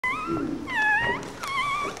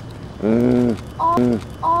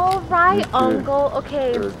All right, Uncle.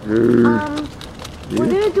 Okay. We're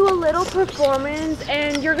gonna do a little performance,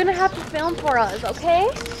 and you're gonna have to film for us, okay?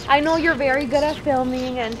 I know you're very good at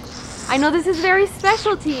filming, and I know this is very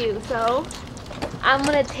special to you, so I'm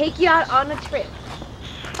gonna take you out on a trip.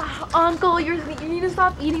 Uncle, you need to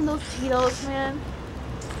stop eating those Cheetos, man.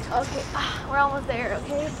 Okay, we're almost there,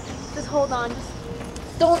 okay? Just hold on. Just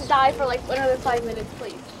don't die for like another 5 minutes,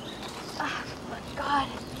 please. Oh my God,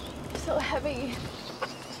 you're so heavy.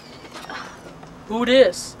 Who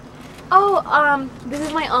this? Oh, this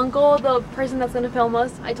is my uncle, the person that's gonna film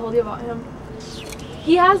us. I told you about him.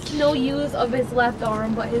 He has no use of his left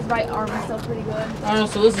arm, but his right arm is still pretty good. Oh,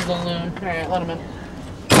 so this is a loon. Alright, let him in.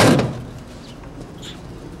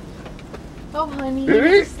 Oh, honey, you need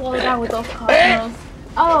to slow down with those cosmos.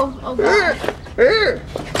 Oh God.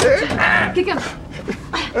 Kick him.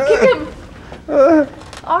 Kick him.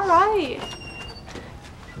 All right.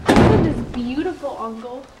 Look at this beautiful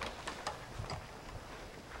uncle.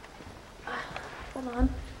 Hold on.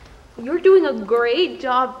 You're doing a great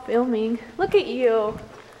job filming. Look at you.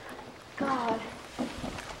 God.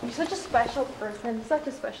 You're such a special person. Such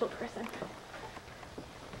a special person.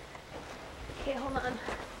 Okay, hold on.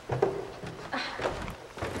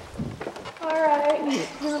 Alright, I'm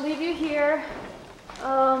gonna leave you here.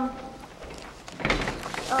 Oh,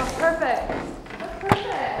 perfect. That's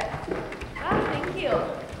perfect. Ah, thank you.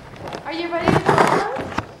 Are you ready to go on?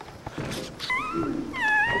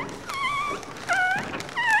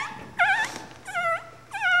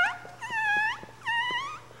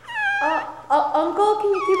 Uncle, can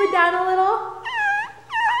you keep it down a little?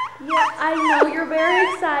 Yeah, I know you're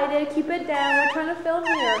very excited. Keep it down. We're trying to film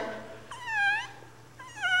here.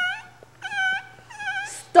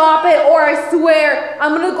 Stop it, or I swear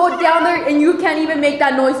I'm gonna go down there and you can't even make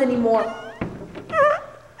that noise anymore.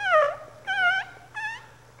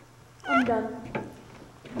 I'm done.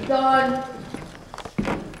 Done.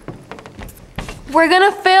 We're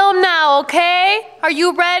gonna film now, okay? Are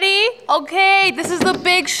you ready? Okay, this is the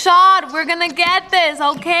big shot. We're gonna get this,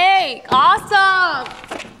 okay? Awesome.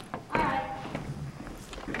 All right.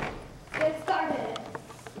 Get started.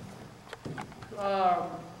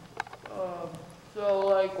 So,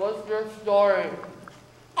 like, what's your story?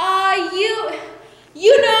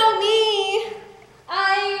 You know me.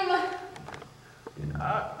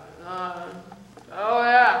 Oh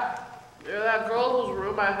yeah. You're that girl whose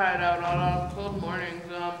room I hide out on cold mornings.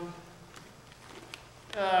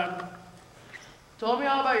 Told me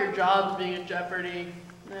all about your jobs being in jeopardy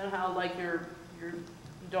and how, like, you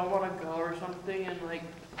don't want to go or something, and, like,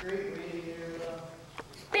 great radiator.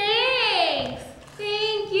 Thanks.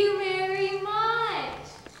 Thank you very much.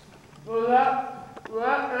 Was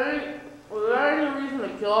there any reason to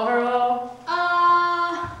kill her though?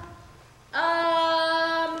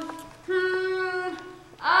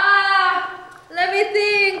 Let me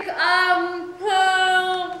think.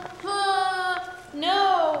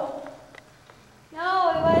 No,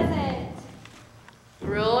 it wasn't.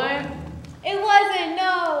 Really? It wasn't,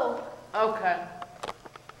 no. Okay.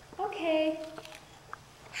 Okay.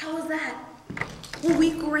 How was that? Were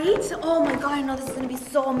we great? Oh my God, I know this is gonna be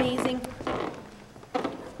so amazing.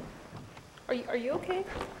 Are you okay?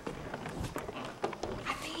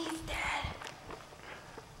 I think he's dead.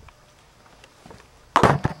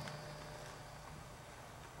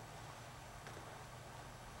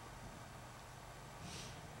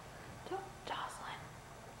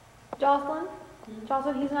 Jocelyn?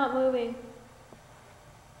 Jocelyn, he's not moving.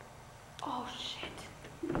 Oh shit.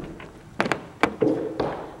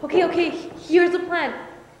 Okay, here's the plan.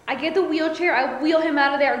 I get the wheelchair, I wheel him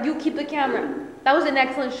out of there, you keep the camera. That was an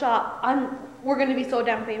excellent shot. We're gonna be so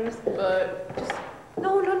damn famous. But Just,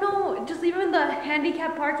 no, just leave him in the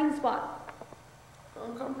handicap parking spot.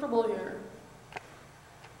 I'm comfortable here.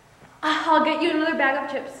 I'll get you another bag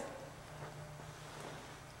of chips.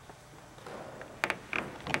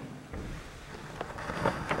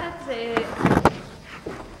 That's it.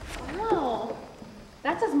 Wow,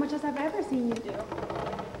 that's as much as I've ever seen you do.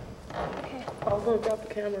 Okay. I was gonna drop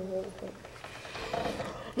the camera real quick.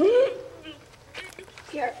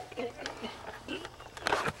 Here. Wait.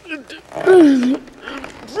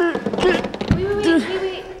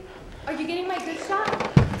 Are you getting my good shot?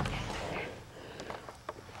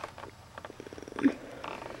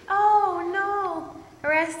 Oh no.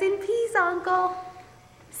 Rest in peace, Uncle.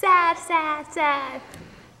 Sad.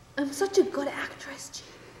 I'm such a good actress, G.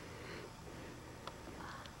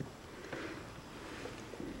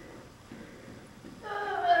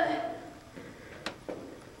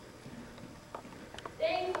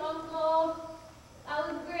 Thanks, Uncle. That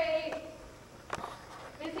was great.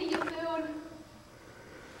 Good to see you.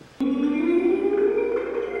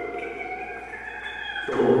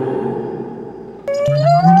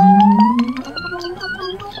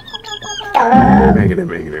 Make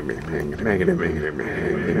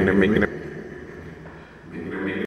it.